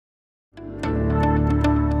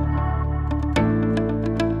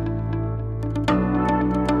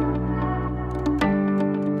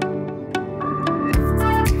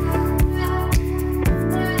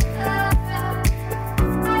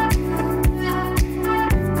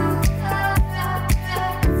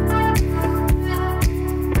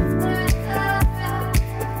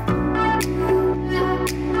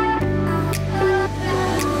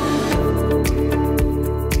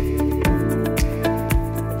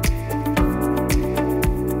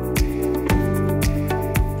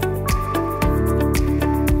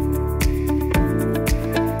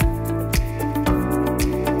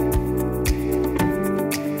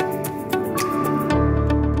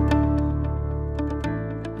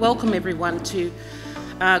welcome everyone to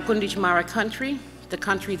Gunditjmara country, the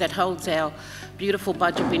country that holds our beautiful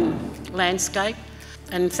Budj landscape.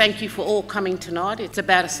 And thank you for all coming tonight. It's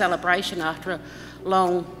about a celebration after a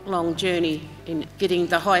long journey in getting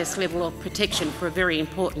the highest level of protection for a very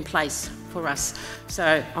important place for us.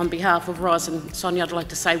 So on behalf of Ros and Sonia, I'd like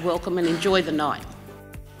to say welcome and enjoy the night.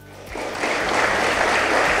 We're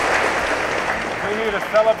here to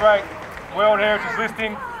celebrate World Heritage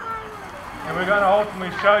Listing, and we're going to ultimately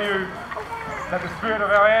show you that the spirit of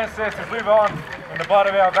our ancestors live on in the blood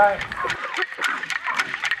of our veins.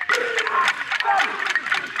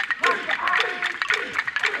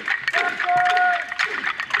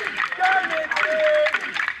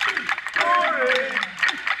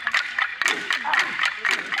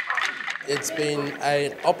 It's been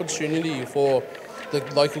an opportunity for the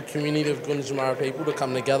local community of Gunditjmara people to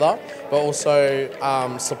come together, but also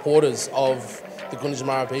supporters of the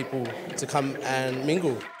Gunditjmara people to come and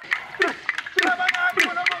mingle.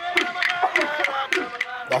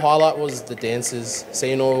 The highlight was the dances,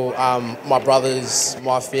 seeing all my brothers,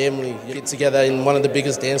 my family get together in one of the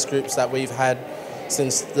biggest dance groups that we've had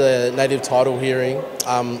since the native title hearing,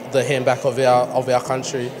 the handback of our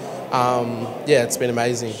country. Yeah, it's been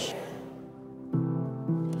amazing.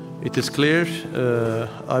 It is clear.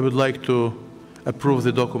 I would like to approve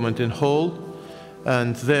the document in whole,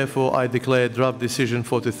 and therefore I declare draft decision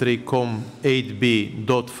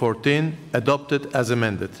 43.8b.14 adopted as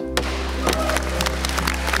amended.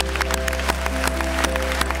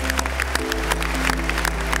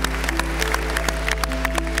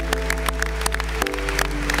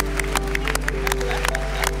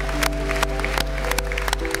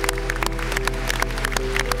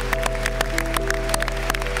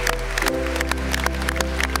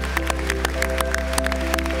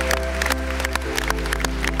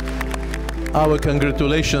 Our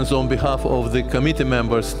congratulations on behalf of the committee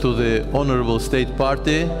members to the Honourable State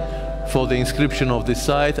Party for the inscription of this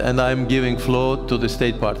site, and I'm giving floor to the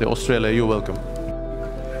State Party. Australia, you're welcome.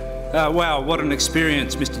 Wow, what an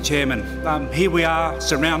experience, Mr. Chairman. Here we are,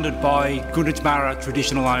 surrounded by Gunditjmara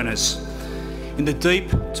traditional owners. In the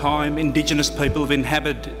deep time Indigenous people have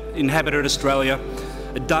inhabited Australia,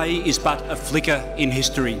 a day is but a flicker in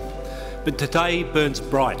history. But today burns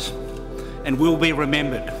bright and will be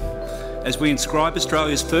remembered as we inscribe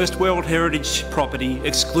Australia's first World Heritage property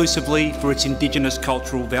exclusively for its Indigenous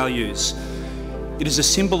cultural values. It is a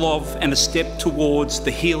symbol of and a step towards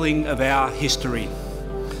the healing of our history.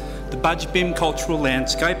 The Budj cultural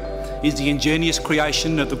landscape is the ingenious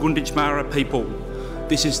creation of the Gunditjmara people.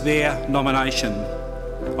 This is their nomination.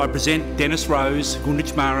 I present Dennis Rose,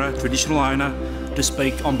 Gunditjmara traditional owner, to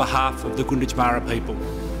speak on behalf of the Gunditjmara people.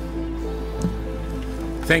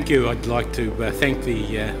 Thank you. I'd like to thank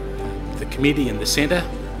the committee and the centre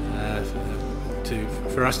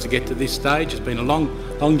for us to get to this stage. It's been a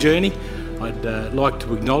long journey. I'd like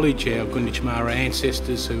to acknowledge our Gunditjmara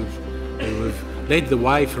ancestors who have led the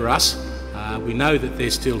way for us. We know that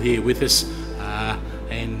they're still here with us,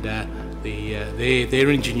 and their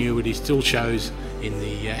ingenuity still shows in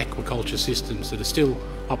the aquaculture systems that are still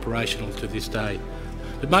operational to this day.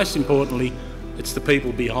 But most importantly, it's the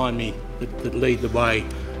people behind me that lead the way.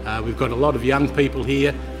 We've got a lot of young people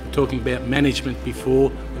here. Talking about management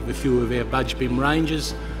before of a few of our Budj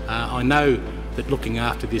rangers. I know that looking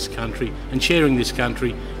after this country and sharing this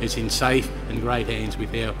country is in safe and great hands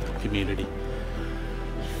with our community.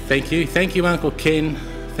 Thank you. Thank you, Uncle Ken.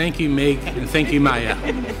 Thank you, Meg, and thank you, Maya.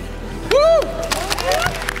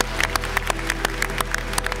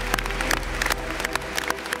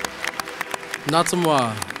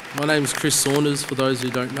 Natamwa. My name is Chris Saunders, for those who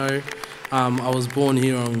don't know. I was born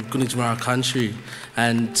here on Gunditjmara country,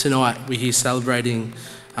 and tonight we're here celebrating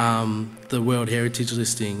the World Heritage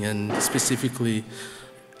Listing, and specifically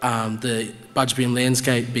the Budj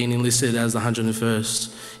landscape being enlisted as the 101st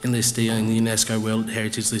enlistee in the UNESCO World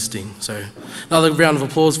Heritage Listing. So another round of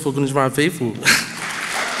applause for Gunditjmara people.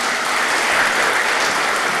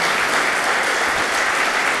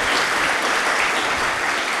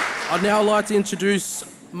 I'd now like to introduce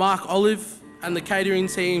Mark Olive and the catering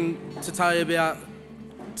team to tell you about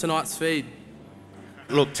tonight's feed.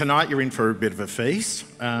 Look, tonight you're in for a bit of a feast.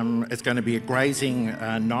 It's going to be a grazing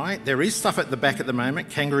night. There is stuff at the back at the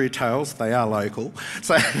moment, kangaroo tails, they are local.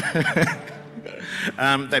 So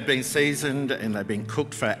they've been seasoned and they've been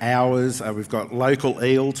cooked for hours. We've got local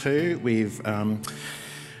eel too. We've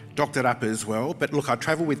docked it up as well. But look, I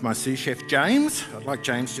travel with my sous chef, James. I'd like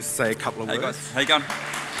James just to say a couple of words. Hey guys, how you going?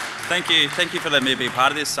 Thank you for letting me be a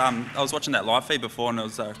part of this. I was watching that live feed before and it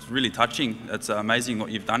was really touching. It's amazing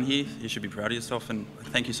what you've done here. You should be proud of yourself, and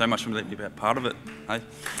thank you so much for letting me be a part of it. Hey?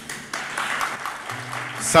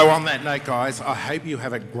 So on that note, guys, I hope you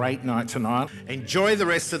have a great night tonight. Enjoy the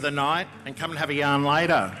rest of the night and come and have a yarn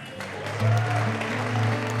later.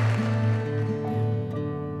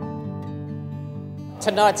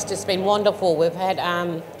 Tonight's just been wonderful. We've had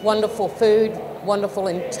wonderful food, wonderful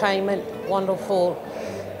entertainment, wonderful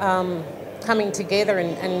coming together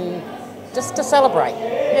and just to celebrate.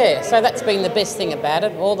 Yeah, so that's been the best thing about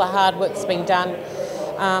it. All the hard work's been done.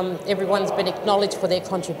 Everyone's been acknowledged for their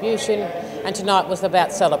contribution, and tonight was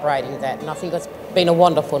about celebrating that, and I think it's been a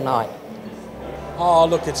wonderful night. Oh,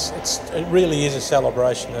 look, it really is a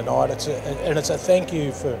celebration tonight. It's a thank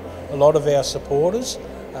you for a lot of our supporters.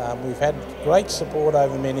 We've had great support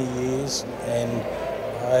over many years, and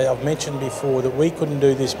I've mentioned before that we couldn't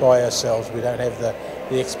do this by ourselves. We don't have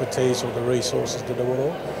the expertise or the resources to do it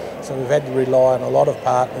all. So we've had to rely on a lot of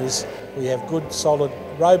partners. We have good, solid,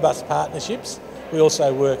 robust partnerships. We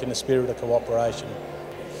also work in a spirit of cooperation.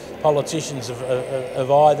 Politicians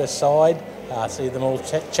of either side, I see them all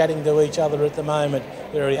chatting to each other at the moment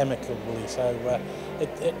very amicably. So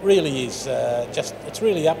it really is it's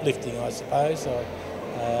really uplifting, I suppose.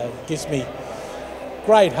 It gives me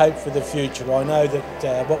great hope for the future. I know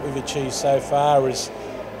that what we've achieved so far is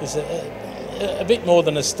a bit more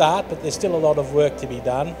than a start, but there's still a lot of work to be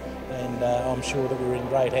done, and I'm sure that we're in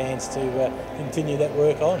great hands to continue that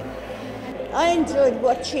work on. I enjoyed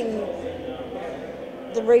watching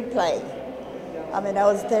the replay. I mean, I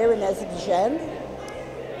was there in Azerbaijan,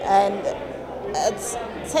 and it's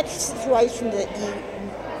such a situation that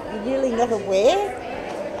you're really not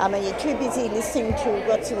aware. I mean, you're too busy listening to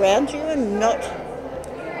what's around you and not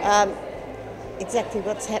exactly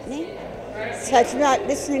what's happening. So tonight,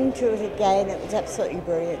 listening to it again, it was absolutely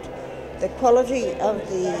brilliant. The quality of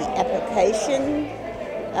the application,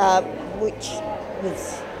 which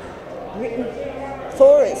was written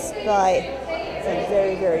for us by some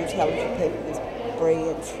very, very talented people, was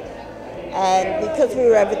brilliant. And because we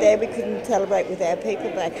were over there, we couldn't celebrate with our people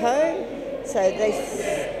back home, so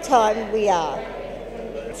this time we are.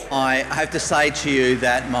 I have to say to you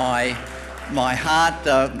that my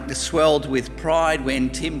heart swelled with pride when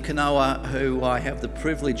Tim Kanoa, who I have the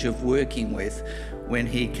privilege of working with, when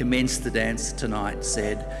he commenced the dance tonight,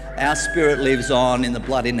 said, "Our spirit lives on in the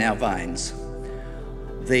blood in our veins."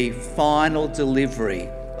 The final delivery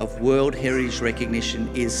of World Heritage recognition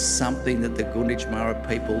is something that the Gunditjmara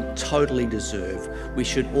people totally deserve. We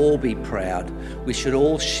should all be proud. We should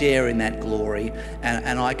all share in that glory,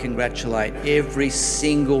 and I congratulate every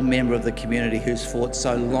single member of the community who's fought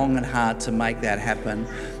so long and hard to make that happen.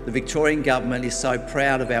 The Victorian Government is so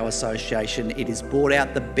proud of our association. It has brought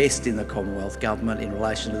out the best in the Commonwealth Government in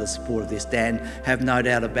relation to the support of this. Dan, have no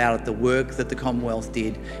doubt about it, the work that the Commonwealth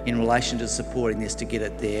did in relation to supporting this to get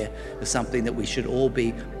it there is something that we should all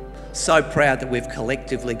be so proud that we've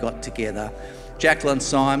collectively got together. Jacqueline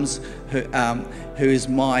Symes, who is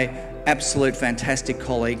my absolute fantastic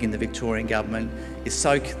colleague in the Victorian Government, is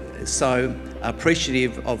so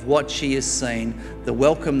appreciative of what she has seen, the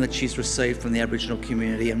welcome that she's received from the Aboriginal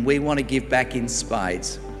community, and we want to give back in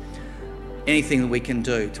spades. Anything that we can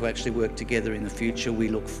do to actually work together in the future, we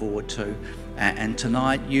look forward to. And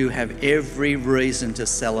tonight you have every reason to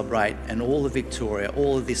celebrate, and all of Victoria,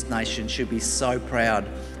 all of this nation should be so proud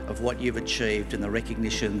of what you've achieved and the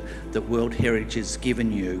recognition that World Heritage has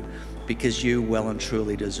given you, because you well and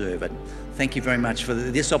truly deserve it. Thank you very much for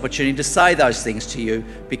this opportunity to say those things to you,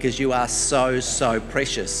 because you are so, so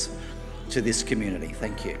precious to this community.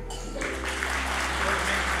 Thank you.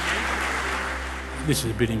 This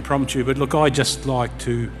is a bit impromptu, but look, I'd just like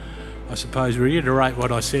to, I suppose, reiterate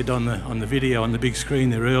what I said on the video on the big screen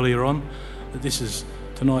there earlier on, that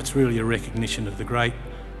tonight's really a recognition of the great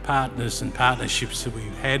partners and partnerships that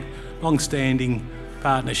we've had, long-standing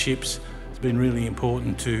partnerships. It's been really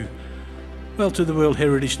important to the World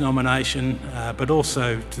Heritage nomination, but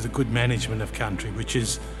also to the good management of country, which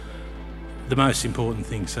is the most important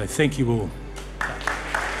thing. So thank you all.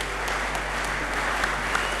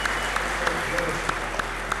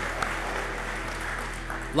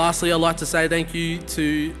 Lastly, I'd like to say thank you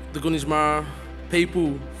to the Gunditjmara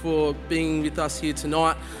people for being with us here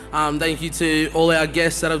tonight. Thank you to all our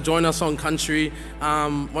guests that have joined us on Country.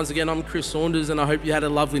 Once again, I'm Chris Saunders, and I hope you had a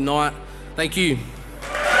lovely night. Thank you.